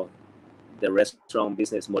how the restaurant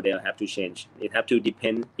business model have to change. It have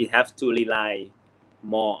to rely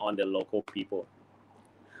more on the local people.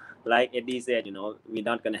 Like Eddie said, we're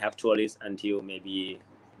not going to have tourists until maybe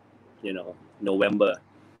November,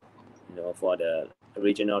 for the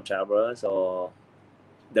regional travelers, or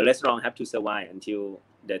the restaurant have to survive until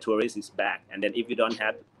the tourist is back. And then if you don't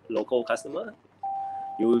have local customer,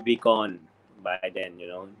 you will be gone by then.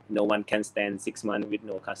 No one can stand 6 months with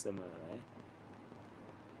no customer, right?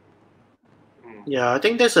 Yeah, I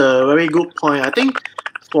think that's a very good point. I think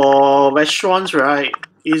for restaurants, right,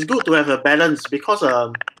 it's good to have a balance because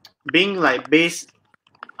being like based,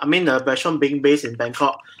 I mean, the restaurant being based in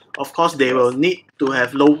Bangkok, of course, they will need to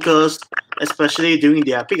have locals, especially during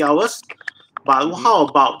their peak hours. But how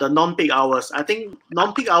about the non-peak hours? I think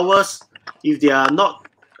non-peak hours, if they are not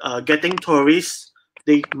getting tourists,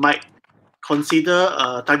 they might consider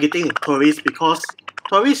targeting tourists because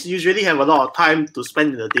tourists usually have a lot of time to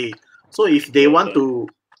spend in the day. So if they want to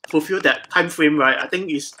fulfill that time frame, right, I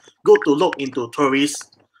think it's good to look into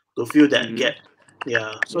tourists to fill that gap.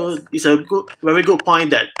 Yeah, so it's a very good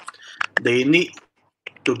point that they need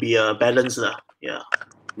to be a balance. Yeah.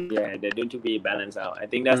 Yeah, they need to be balanced out. I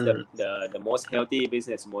think that's the most healthy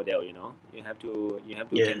business model. You have to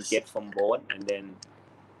can get from both, and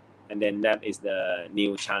then that is the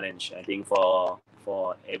new challenge, I think, for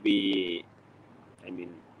every,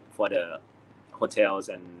 for the hotels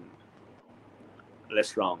and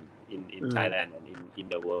restaurant in Thailand and in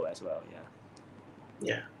the world as well.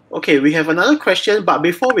 Yeah. Okay, we have another question, but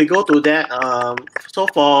before we go to that, so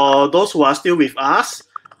for those who are still with us,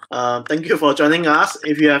 thank you for joining us.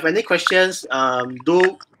 If you have any questions,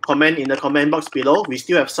 do comment in the comment box below. We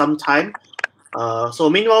still have some time. So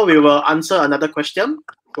meanwhile, we will answer another question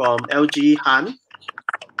from LG Han.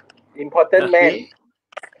 Important man.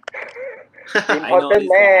 I know Important this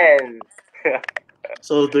man.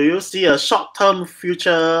 So do you see a short-term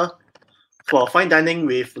future for fine dining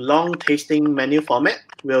with long tasting menu format?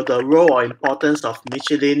 Will the role or importance of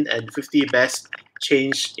Michelin and 50 Best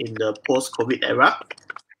change in the post-COVID era?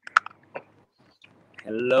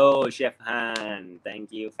 Hello, Chef Han.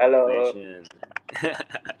 Thank you for Hello. the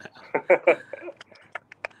question.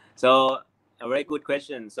 So a very good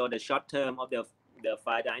question. So the short term of the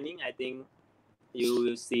fine dining, I think you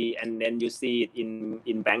will see, and then you see it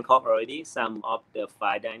in Bangkok already. Some of the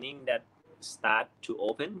fine dining that start to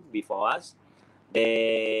open before us,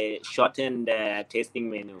 they shorten their tasting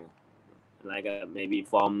menu, like maybe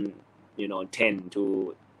from 10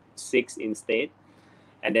 to 6 instead.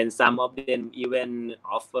 And then some of them even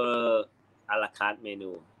offer a la carte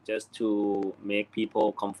menu just to make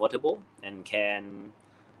people comfortable and can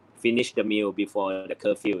finish the meal before the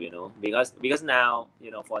curfew, because now,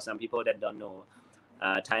 for some people that don't know,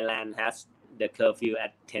 Thailand has the curfew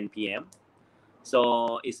at 10 p.m.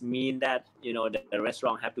 So it means that, the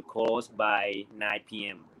restaurant have to close by 9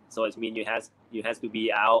 p.m. So it means you have to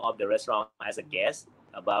be out of the restaurant as a guest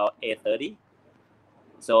about 8:30.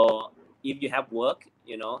 So if you have work,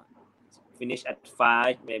 finish at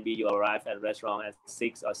 5, maybe you arrive at restaurant at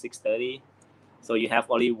 6 or 6:30. So you have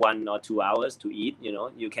only 1 or 2 hours to eat.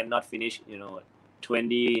 You cannot finish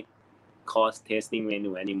 20 course tasting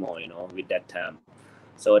menu anymore, with that time.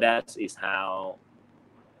 So that is how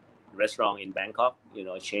restaurant in Bangkok,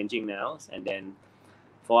 changing now. And then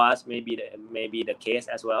for us, maybe the case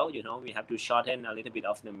as well. We have to shorten a little bit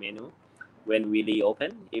of the menu when we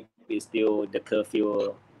reopen. If it's still the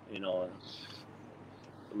curfew,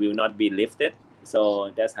 will not be lifted.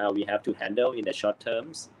 So that's how we have to handle in the short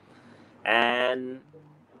terms. And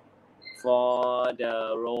for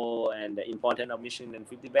the role and the importance of Michelin and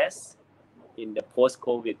 50 Best in the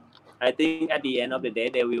post-COVID, I think at the end of the day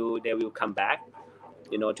they will come back,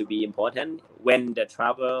 to be important when the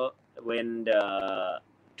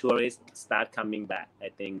tourists start coming back. I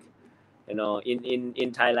think, in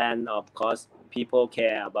Thailand, of course, people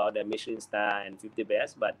care about the Michelin star and 50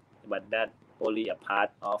 Best, but that only a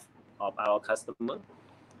part of our customer.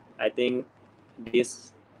 I think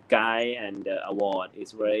this guy and the award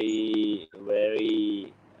is very,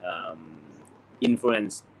 very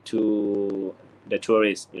influence to the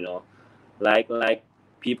tourists. Like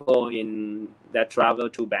people in that travel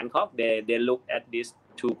to Bangkok, they look at these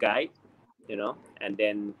tour guide, you know, and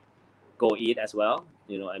then go eat as well.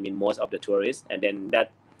 You know, I mean, most of the tourists, and then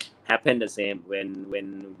that happened the same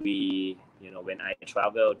when we, you know, when I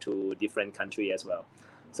travel to different country as well.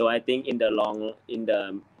 So I think in the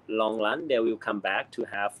long run, they will come back to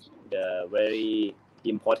have the very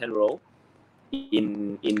important role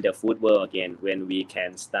in the food world again when we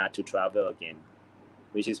can start to travel again,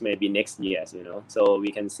 which is maybe next year, you know. So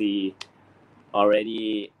we can see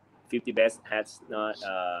already 50 Best has not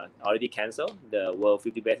already canceled the World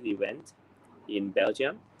 50 Best event in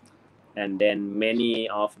Belgium, and then many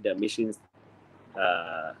of the Michelin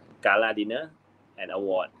gala dinner and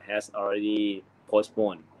award has already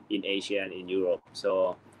postponed in Asia and in Europe.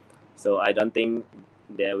 So I don't think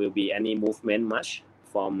there will be any movement much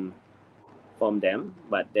from them.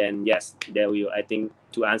 But then yes, there will. I think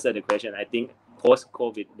to answer the question, I think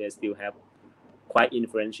post-COVID they still have quite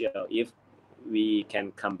influential if we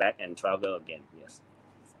can come back and travel again. Yes.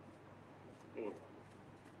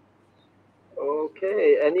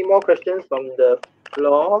 Okay. Any more questions from the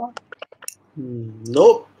floor?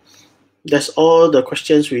 Nope. That's all the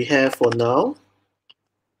questions we have for now.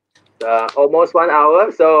 Almost 1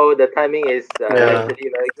 hour, so the timing is actually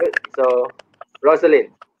very good. So, Rosalind,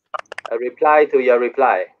 a reply to your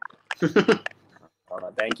reply.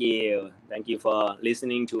 Thank you for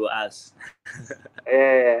listening to us.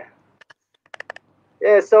 Yeah.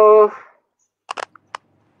 So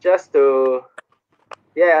just to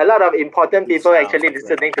a lot of important people actually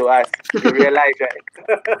listening to us. You realize, right?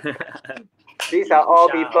 These are all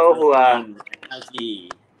people who are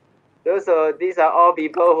these are all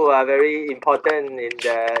people who are very important in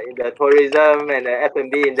the tourism and the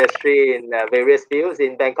F&B industry in various fields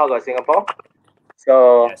in Bangkok or Singapore.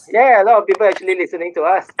 So yes. a lot of people actually listening to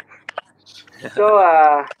us. So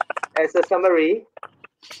as a summary,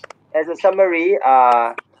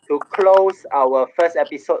 to close our first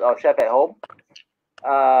episode of Chef at Home,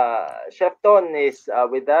 Chef Don is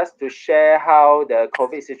with us to share how the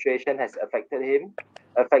COVID situation has affected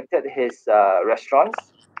his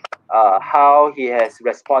restaurants, how he has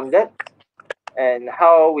responded, and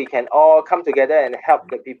how we can all come together and help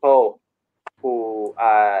the people who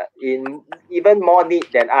are in even more need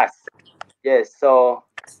than us. Yes, so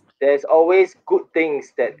there's always good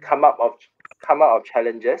things that come out of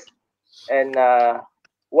challenges, and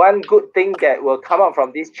one good thing that will come out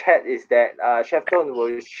from this chat is that Chef Don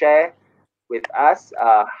will share with us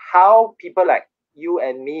how people like you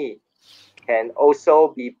and me can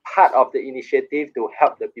also be part of the initiative to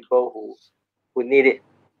help the people who need it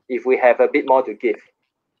if we have a bit more to give.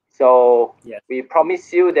 So we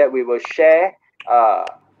promise you that we will share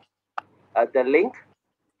the link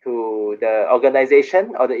to the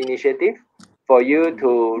organization or the initiative for you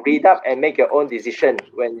to read up and make your own decision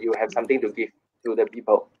when you have something to give to the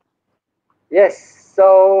people. Yes,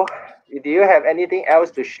 so do you have anything else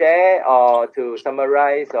to share or to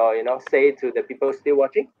summarize or say to the people still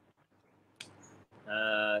watching?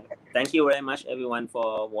 Thank you very much everyone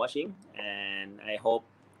for watching, and I hope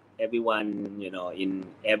everyone in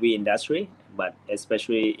every industry, but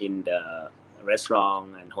especially in the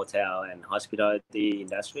restaurant and hotel and hospitality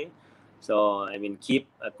industry. So I mean, keep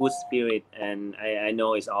a good spirit, and I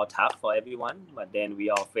know it's all tough for everyone, but then we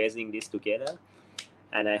are facing this together,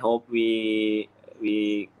 and I hope we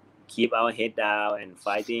keep our head down and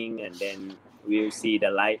fighting, and then we'll see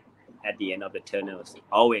the light at the end of the tunnels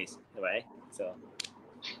always, right? So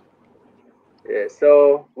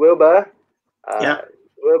so Wilbur,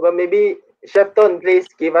 Wilbur, maybe Chef Don, please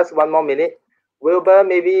give us 1 more minute. Wilbur,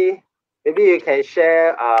 maybe you can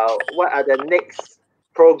share what are the next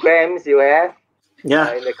programs you have in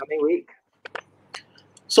the coming week.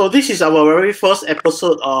 So this is our very first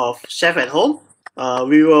episode of Chef at Home.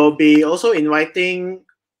 We will be also inviting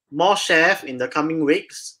more chefs in the coming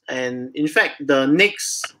weeks, and in fact the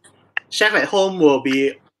next Chef at Home will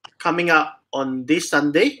be coming up on this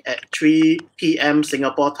Sunday at 3 p.m.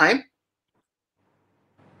 Singapore time.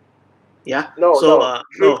 Yeah. 3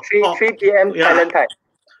 p.m. Thailand time.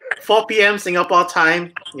 4 p.m. Singapore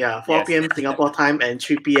time. Yeah, 4 p.m. Singapore time and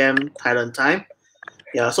 3 p.m. Thailand time.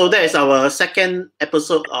 Yeah, so that is our second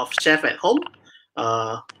episode of Chef at Home.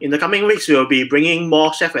 In the coming weeks, we will be bringing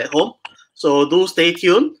more Chef at Home. So do stay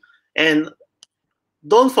tuned. And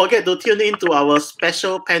don't forget to tune in to our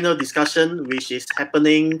special panel discussion, which is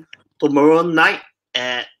happening tomorrow night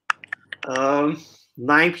at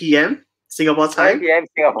 9 p.m. Singapore time. 9 p.m.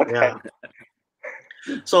 Singapore time.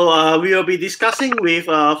 So we will be discussing with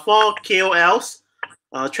 4 KOLs,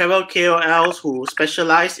 travel KOLs who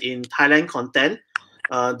specialize in Thailand content.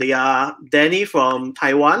 They are Danny from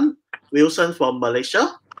Taiwan, Wilson from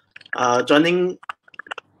Malaysia. Joining,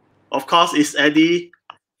 of course, is Eddie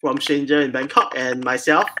from Stranger in Bangkok, and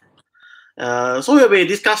myself. So we'll be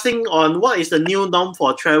discussing on what is the new norm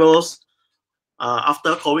for travels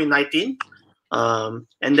after COVID-19.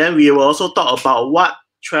 And then we will also talk about what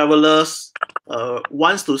travelers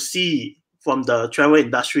wants to see from the travel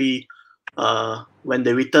industry when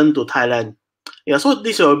they return to Thailand. Yeah, so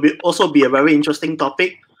this will also be a very interesting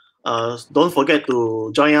topic. Don't forget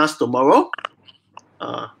to join us tomorrow.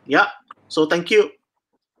 Yeah, so thank you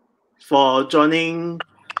for joining,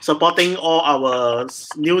 supporting all our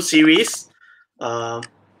new series.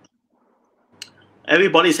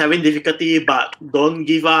 Everybody's having difficulty, but don't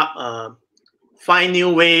give up. Find new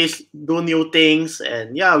ways, do new things,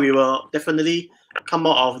 and yeah, we will definitely come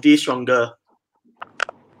out of this stronger.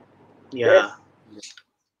 Yeah. Yes.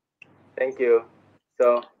 Thank you.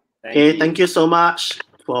 So. Okay, thank you so much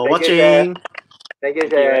for Thank you, watching. Thank you,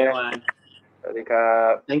 Thank you, everyone.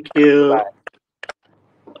 Thank you. Bye.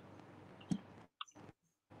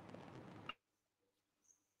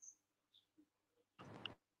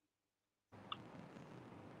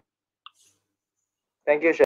 Thank you, Chef.